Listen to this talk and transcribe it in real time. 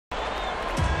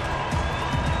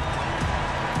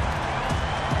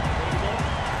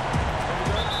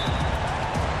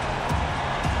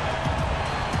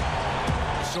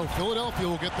Philadelphia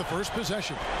will get the first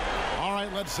possession. All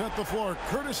right, let's set the floor,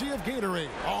 courtesy of Gatorade.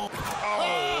 Oh,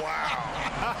 wow.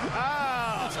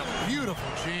 That's a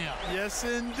beautiful jam. Yes,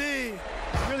 indeed.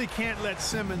 Really can't let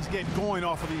Simmons get going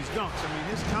off of these dunks. I mean,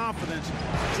 his confidence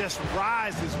just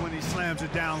rises when he slams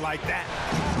it down like that.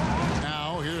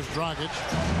 Now, here's Dragic.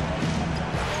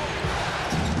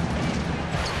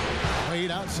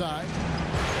 Wade outside.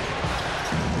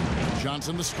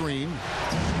 Johnson the screen.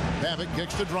 Babbitt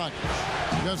kicks to Dragic.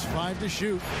 Just 5 to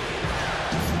shoot.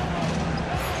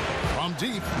 From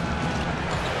deep.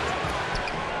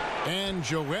 And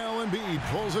Joel Embiid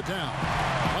pulls it down.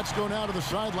 Let's go now to the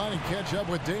sideline and catch up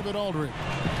with David Aldridge.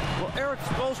 Well, Eric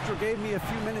Spoelstra gave me a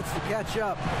few minutes to catch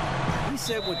up. He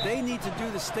said what they need to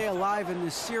do to stay alive in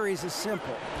this series is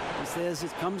simple. He says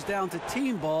it comes down to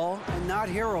team ball and not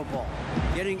hero ball.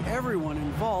 Getting everyone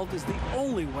involved is the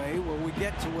only way where we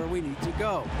get to where we need to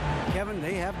go. Kevin,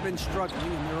 they have been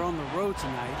struggling and they're on the road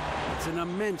tonight. It's an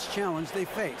immense challenge they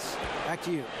face. Back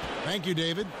to you. Thank you,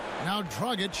 David. Now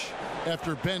Dragic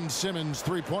after Ben Simmons'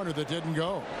 three-pointer that didn't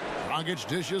go. Dragic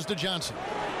dishes to Johnson.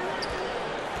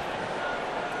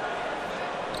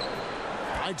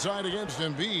 Right side against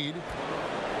Embiid.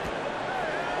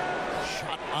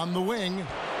 Shot on the wing.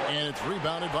 And it's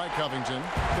rebounded by Covington.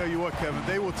 Tell you what, Kevin,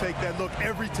 they will take that look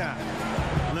every time.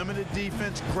 Limited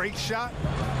defense, great shot.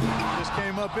 Just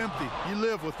came up empty. You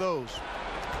live with those.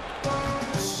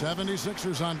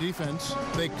 76ers on defense.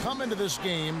 They come into this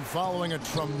game following a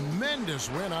tremendous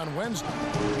win on Wednesday.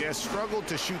 Yeah, struggled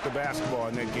to shoot the basketball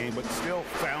in that game, but still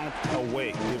found a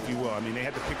way, if you will. I mean, they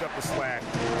had to pick up the slack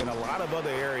in a lot of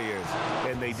other areas,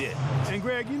 and they did. And,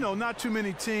 Greg, you know, not too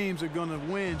many teams are going to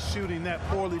win shooting that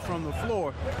poorly from the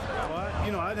floor. But,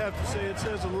 you know, I'd have to say it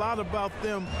says a lot about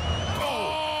them.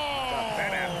 Oh,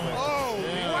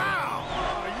 yeah. Wow.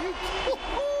 Are you?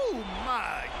 Oh,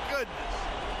 my goodness.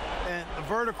 And the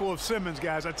vertical of Simmons,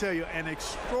 guys, I tell you, an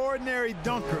extraordinary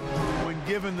dunker when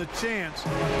given the chance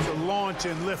to launch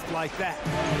and lift like that.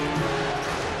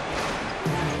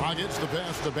 Gets the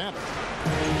pass to Babbitt.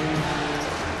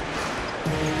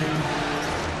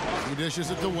 He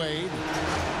dishes it to Wade.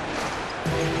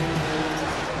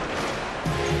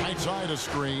 Right side a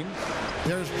screen.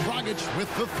 There's Dragic with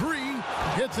the three.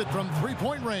 Hits it from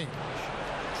three-point range.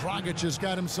 Dragic has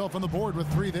got himself on the board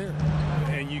with 3 there.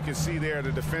 And you can see there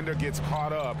the defender gets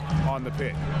caught up on the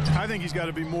pick. I think he's got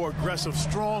to be more aggressive,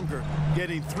 stronger,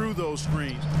 getting through those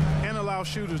screens. And allow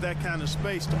shooters that kind of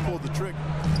space to pull the trigger.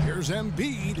 Here's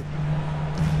Embiid.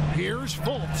 Here's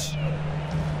Fultz.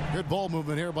 Good ball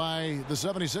movement here by the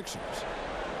 76ers.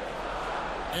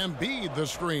 Embiid the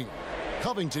screen.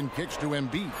 Covington kicks to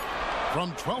Embiid.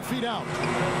 From 12 feet out.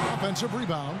 Offensive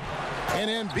rebound. And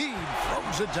Embiid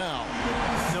throws it down.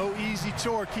 No easy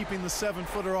chore keeping the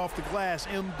 7-footer off the glass.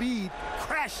 Embiid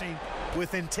crashing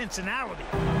with intentionality.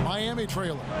 Miami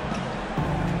trailer.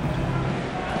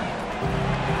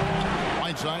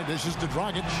 Whiteside dishes to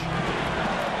Dragic.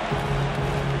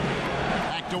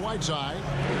 Back to Whiteside.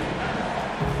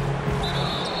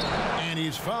 And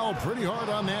he's fouled pretty hard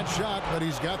on that shot, but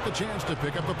he's got the chance to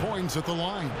pick up the points at the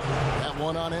line. That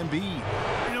one on Embiid.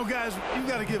 You know, guys, you've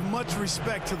got to give much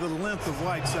respect to the length of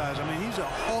Whiteside. I mean, he's a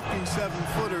hulking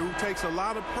 7-footer who takes a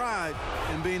lot of pride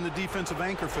in being the defensive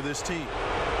anchor for this team.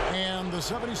 And the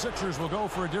 76ers will go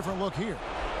for a different look here.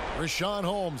 Rashawn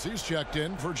Holmes, he's checked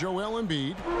in for Joel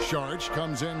Embiid. Sharge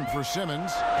comes in for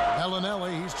Simmons.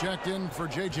 Bellinelli, he's checked in for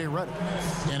J.J. Redick.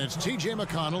 And it's T.J.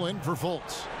 McConnell in for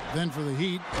Fultz. Then for the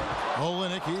Heat,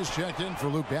 Olynyk, he's checked in for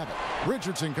Luke Babbitt.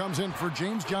 Richardson comes in for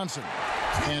James Johnson.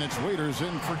 And it's Waiters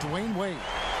in for Dwayne Wade.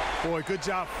 Boy, good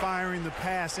job firing the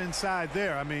pass inside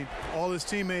there. I mean, all his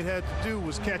teammate had to do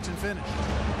was catch and finish.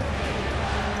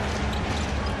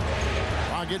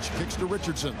 Dragic kicks to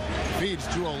Richardson. Feeds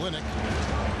to Olynyk.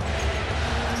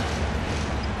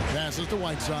 Passes to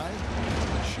Whiteside.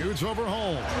 Shoots over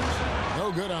Holmes.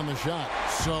 No good on the shot.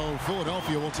 So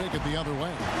Philadelphia will take it the other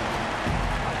way.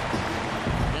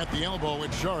 At the elbow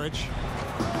with Saric.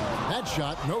 That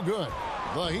shot, no good.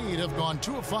 The Heat have gone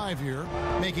 2 of 5 here,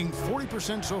 making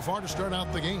 40% so far to start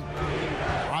out the game.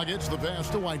 Dragic the pass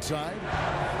to Whiteside.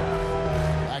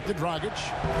 Back to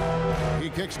Dragic. He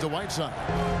kicks to Whiteside.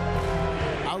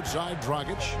 Outside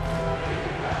Dragic.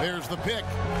 There's the pick.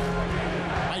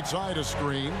 Whiteside a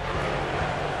screen.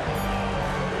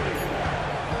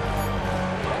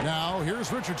 Now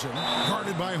here's Richardson,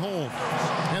 guarded by Holmes.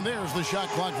 And there's the shot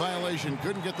clock violation.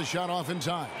 Couldn't get the shot off in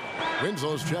time.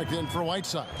 Winslow's checked in for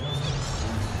Whiteside.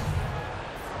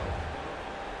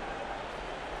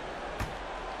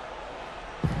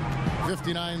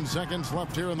 .59 seconds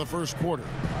left here in the first quarter.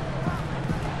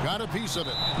 Got a piece of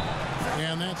it.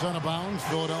 And that's out of bounds.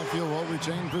 Philadelphia will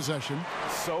retain possession.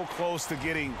 So close to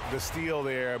getting the steal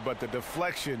there, but the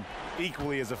deflection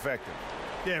equally as effective.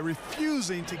 Yeah,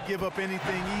 refusing to give up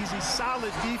anything easy.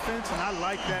 Solid defense, and I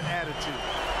like that attitude.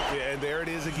 Yeah, and there it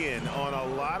is again. On a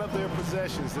lot of their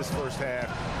possessions this first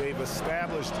half, they've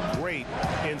established great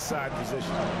inside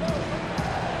position.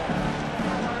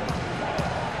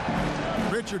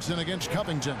 Richardson against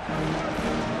Covington.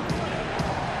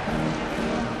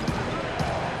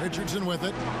 Richardson with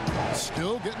it.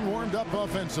 Still getting warmed up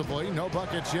offensively. No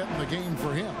buckets yet in the game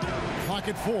for him. Clock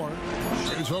at 4.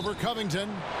 Shoots over Covington.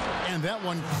 And that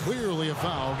one clearly a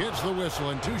foul. Gets the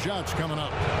whistle and 2 shots coming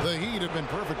up. The Heat have been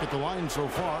perfect at the line so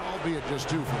far, albeit just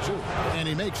 2 for 2. And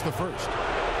he makes the first.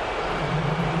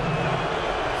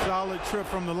 Solid trip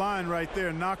from the line right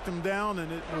there. Knocked him down,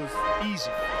 and it was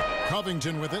easy.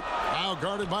 Covington with it. Now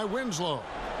guarded by Winslow.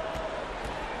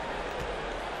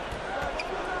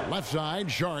 Left side,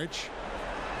 Saric.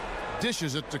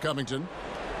 Dishes it to Covington.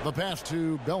 The pass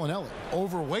to Bellinelli.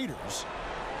 Over Waiters.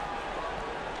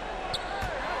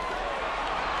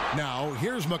 Now,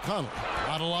 here's McConnell.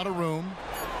 Not a lot of room.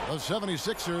 The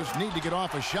 76ers need to get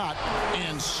off a shot.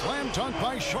 And slam dunk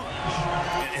by Saric.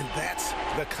 And that's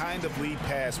the kind of lead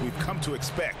pass we've come to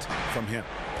expect from him.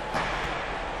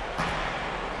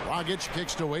 Dragic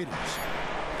kicks to Waiters.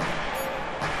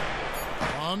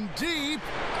 From deep.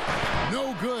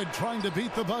 No good, trying to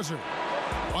beat the buzzer.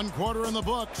 1 quarter in the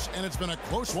books, and it's been a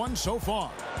close one so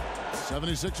far.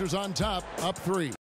 76ers on top, up 3.